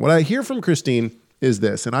Christine. What I hear from Christine is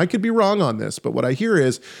this, and I could be wrong on this, but what I hear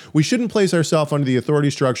is we shouldn't place ourselves under the authority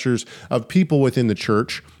structures of people within the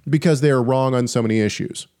church because they are wrong on so many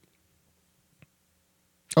issues.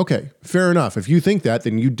 Okay, fair enough. If you think that,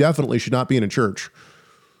 then you definitely should not be in a church.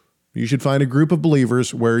 You should find a group of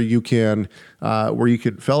believers where you can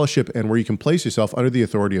fellowship and where you can place yourself under the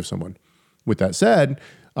authority of someone. With that said,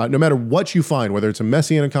 no matter what you find, whether it's a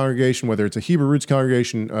Messianic congregation, whether it's a Hebrew roots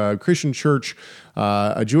congregation, a Christian church,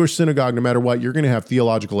 a Jewish synagogue, no matter what, you're going to have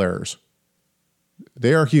theological errors.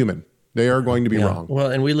 They are human. They are going to be wrong. Well,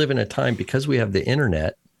 and we live in a time because we have the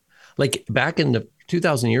internet. Like back in the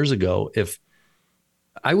 2,000 years ago, if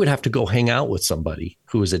I would have to go hang out with somebody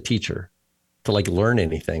who was a teacher to like learn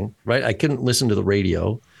anything, right? I couldn't listen to the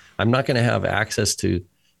radio. I'm not going to have access to,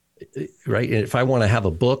 right? If I want to have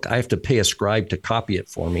a book, I have to pay a scribe to copy it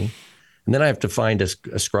for me. And then I have to find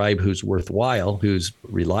a scribe who's worthwhile, who's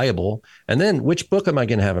reliable. And then which book am I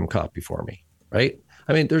going to have him copy for me, right?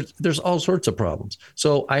 I mean, there's all sorts of problems.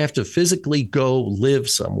 So I have to physically go live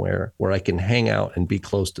somewhere where I can hang out and be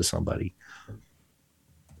close to somebody.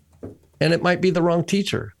 And it might be the wrong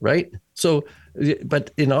teacher, right? So,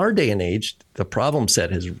 but in our day and age, the problem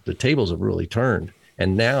set has, the tables have really turned.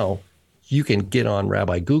 And now you can get on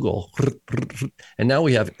Rabbi Google. And now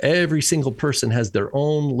we have every single person has their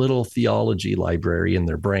own little theology library in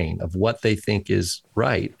their brain of what they think is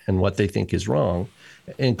right and what they think is wrong,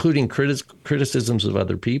 including criticisms of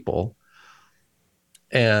other people.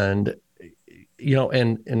 And, you know,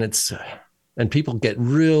 and it's, and people get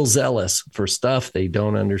real zealous for stuff they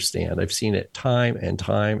don't understand. I've seen it time and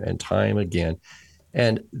time and time again.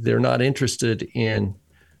 And they're not interested in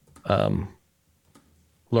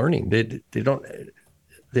learning. They don't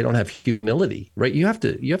have humility, right? You have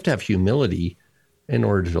to have humility in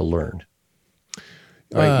order to learn.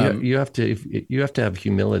 Right? You have to have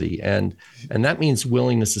humility, and that means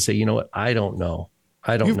willingness to say, you know what, I don't know.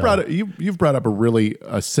 You've brought up a really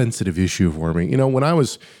sensitive issue for me. You know, when I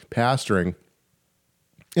was pastoring,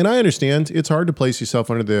 and I understand it's hard to place yourself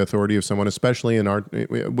under the authority of someone, especially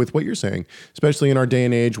with what you're saying, especially in our day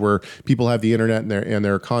and age where people have the internet and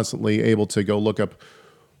they're constantly able to go look up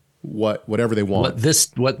whatever they want.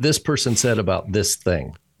 What this person said about this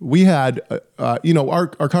thing. We had, our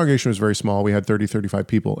congregation was very small. We had 30, 35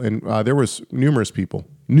 people, and there was numerous people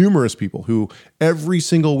who every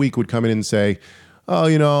single week would come in and say, oh,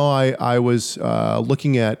 I was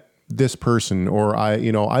looking at this person, or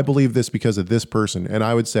I believe this because of this person. And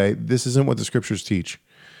I would say, this isn't what the scriptures teach.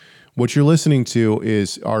 What you're listening to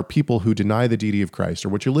are people who deny the deity of Christ, or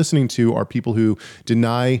what you're listening to are people who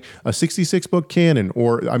deny a 66 book canon,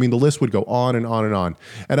 or, the list would go on and on and on.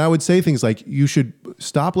 And I would say things like, you should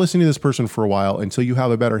stop listening to this person for a while until you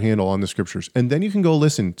have a better handle on the scriptures. And then you can go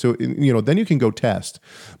listen to, then you can go test,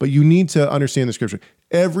 but you need to understand the scripture.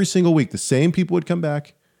 Every single week, the same people would come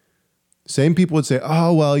back. Same people would say,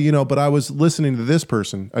 oh, well, but I was listening to this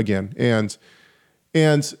person again. And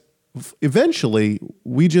eventually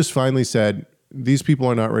we just finally said, these people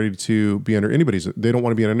are not ready to be under they don't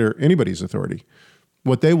want to be under anybody's authority.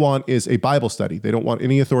 What they want is a Bible study. They don't want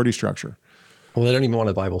any authority structure. Well, they don't even want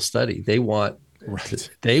a Bible study. They want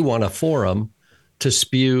a forum to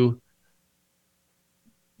spew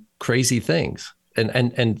crazy things.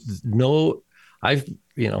 And no,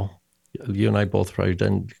 you and I both probably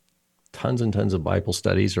done tons and tons of Bible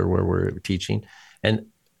studies or where we're teaching, and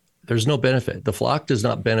there's no benefit. The flock does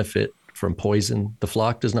not benefit from poison. The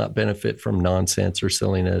flock does not benefit from nonsense or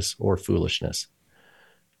silliness or foolishness.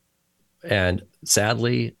 And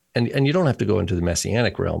sadly, and you don't have to go into the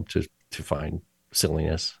Messianic realm to find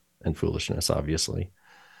silliness and foolishness, obviously.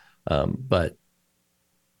 But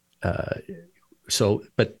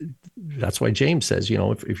that's why James says,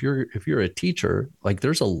 if you're a teacher, like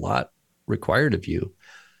there's a lot required of you.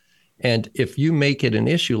 And if you make it an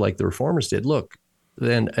issue like the Reformers did, look,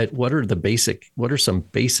 then what are some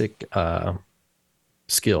basic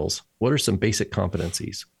skills? What are some basic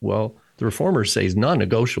competencies? Well, the Reformers say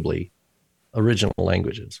non-negotiably original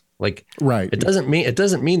languages. Like, right. It doesn't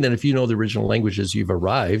mean that if you know the original languages, you've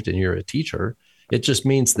arrived and you're a teacher. It just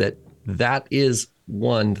means that is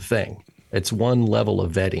one thing. It's one level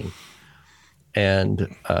of vetting.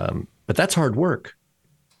 And but that's hard work.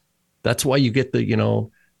 That's why you get the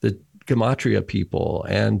gematria people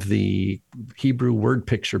and the Hebrew word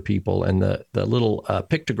picture people and the little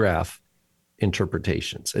pictograph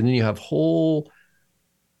interpretations. And then you have whole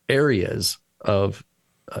areas of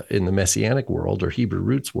in the Messianic world or Hebrew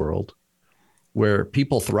roots world where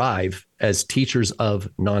people thrive as teachers of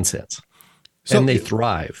nonsense. And they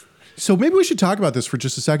thrive. So maybe we should talk about this for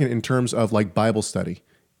just a second in terms of like Bible study.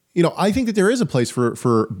 I think that there is a place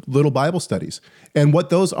for little Bible studies. And what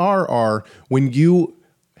those are when you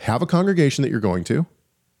have a congregation that you're going to,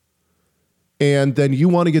 and then you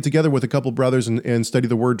want to get together with a couple brothers and study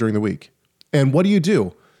the word during the week. And what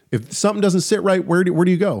do? If something doesn't sit right, where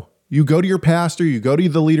do you go? You go to your pastor, you go to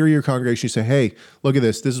the leader of your congregation, you say, hey, look at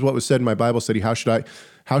this. This is what was said in my Bible study. How should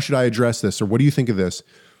I address this? Or what do you think of this?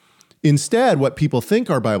 Instead, what people think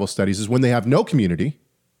are Bible studies is when they have no community,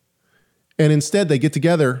 and instead they get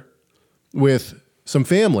together with some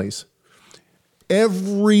families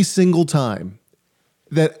every single time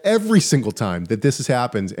that this has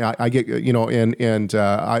happened. I get,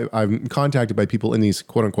 I'm contacted by people in these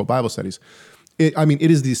quote unquote Bible studies. It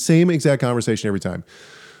is the same exact conversation every time.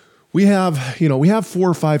 We have 4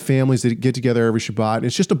 or 5 families that get together every Shabbat, and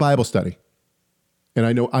it's just a Bible study. And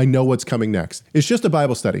I know what's coming next. It's just a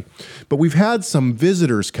Bible study. But we've had some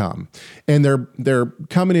visitors come, and they're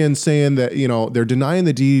coming in saying that, they're denying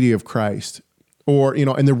the deity of Christ, or,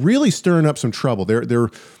 and they're really stirring up some trouble. They're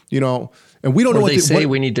and we don't know what they say.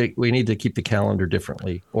 We need to keep the calendar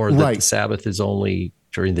differently, or that the Sabbath is only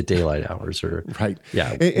during the daylight hours, or right.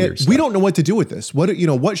 Yeah. And we don't know what to do with this.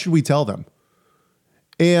 What should we tell them?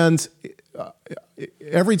 And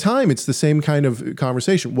every time it's the same kind of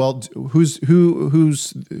conversation. Well, who's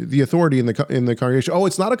the authority in the congregation? Oh,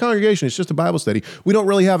 it's not a congregation. It's just a Bible study. We don't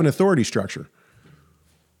really have an authority structure.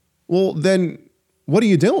 Well, then what are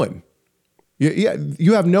you doing?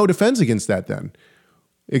 You have no defense against that then,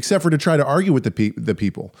 except for to try to argue with the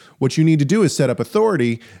people. What you need to do is set up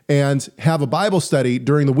authority and have a Bible study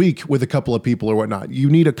during the week with a couple of people or whatnot.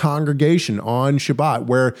 You need a congregation on Shabbat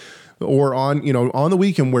or on the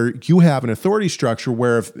weekend where you have an authority structure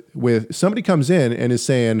where if somebody comes in and is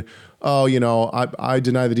saying, oh, I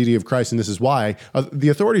deny the deity of Christ and this is why, the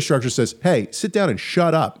authority structure says, hey, sit down and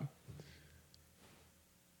shut up.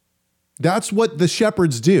 That's what the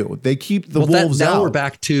shepherds do. They keep the wolves out. Now we're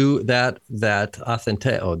back to that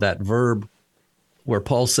authenteo, that verb where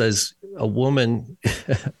Paul says a woman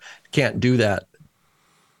can't do that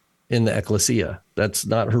in the ecclesia. That's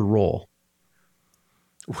not her role.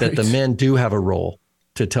 Right. That the men do have a role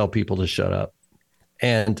to tell people to shut up.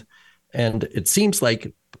 And it seems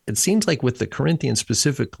like with the Corinthians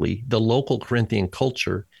specifically, the local Corinthian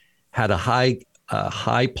culture had a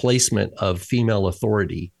high placement of female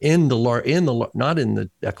authority in the not in the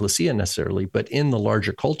ecclesia necessarily, but in the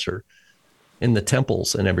larger culture, in the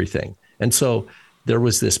temples and everything. And so there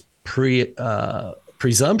was this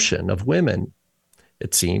presumption of women,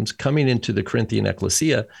 it seems, coming into the Corinthian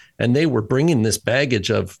ecclesia, and they were bringing this baggage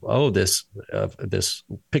of this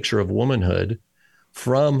picture of womanhood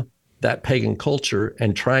from that pagan culture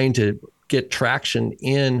and trying to get traction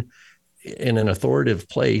in an authoritative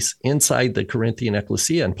place inside the Corinthian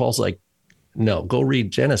ecclesia. And Paul's like, no, go read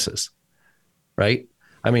Genesis, right?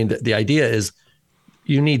 I mean, the idea is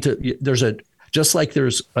you need to, just like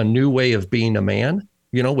there's a new way of being a man,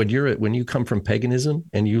 when you come from paganism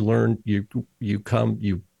and you learn,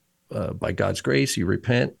 by God's grace, you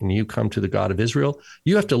repent and you come to the God of Israel,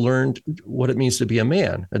 you have to learn what it means to be a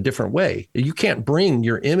man a different way. You can't bring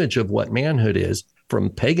your image of what manhood is from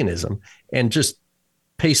paganism and just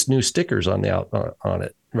paste new stickers on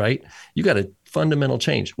it, right? You got a fundamental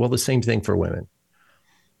change. Well, the same thing for women.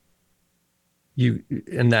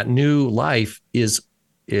 And that new life is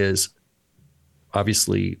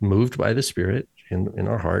obviously moved by the Spirit in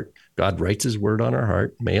our heart. God writes his word on our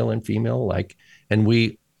heart, male and female alike, and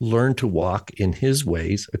we learn to walk in his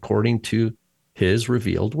ways according to his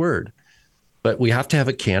revealed word. But we have to have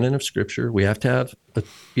a canon of scripture. We have to have,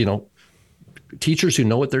 teachers who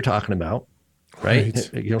know what they're talking about, right?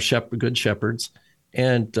 Good shepherds,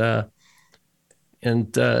 and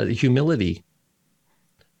humility,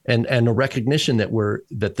 and a recognition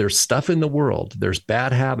that there's stuff in the world, there's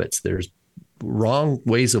bad habits, there's wrong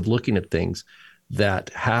ways of looking at things that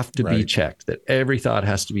have to be checked, that every thought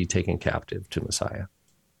has to be taken captive to Messiah.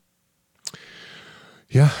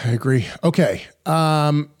 Yeah, I agree. Okay.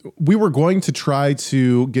 We were going to try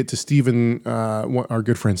to get to Stephen, our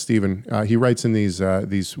good friend Stephen. He writes in these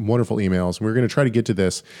wonderful emails. We're going to try to get to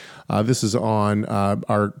this. This is on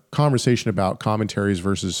our conversation about commentaries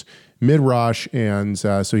versus midrash. And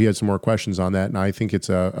so he had some more questions on that. And I think it's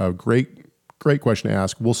a great great question to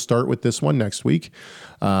ask. We'll start with this one next week.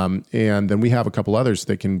 And then we have a couple others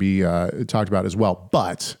that can be talked about as well.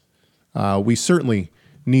 But we certainly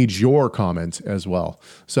need your comment as well.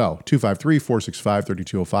 So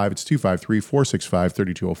 253-465-3205. It's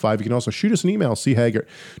 253-465-3205. You can also shoot us an email,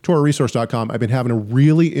 chag@TorahResource.com. I've been having a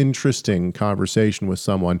really interesting conversation with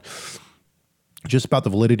someone just about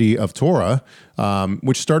the validity of Torah,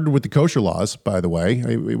 which started with the kosher laws, by the way,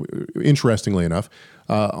 interestingly enough,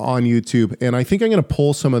 on YouTube. And I think I'm going to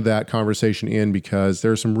pull some of that conversation in because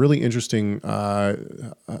there are some really interesting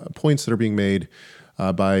points that are being made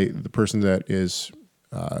by the person that is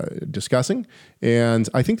discussing. And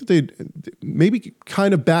I think that they maybe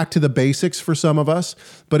kind of back to the basics for some of us,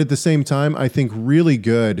 but at the same time, I think really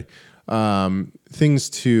good things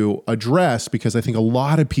to address because I think a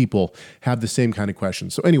lot of people have the same kind of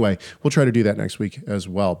questions. So anyway, we'll try to do that next week as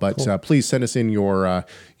well. But please send us in your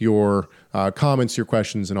comments, your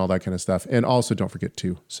questions, and all that kind of stuff. And also don't forget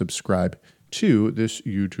to subscribe to this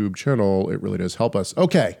YouTube channel. It really does help us.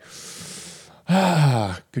 Okay.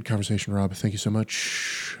 Good conversation, Rob. Thank you so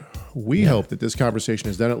much. We hope that this conversation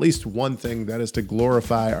has done at least one thing, that is to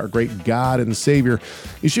glorify our great God and Savior,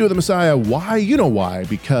 Yeshua the Messiah. Why? You know why.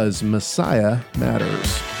 Because Messiah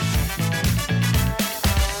matters.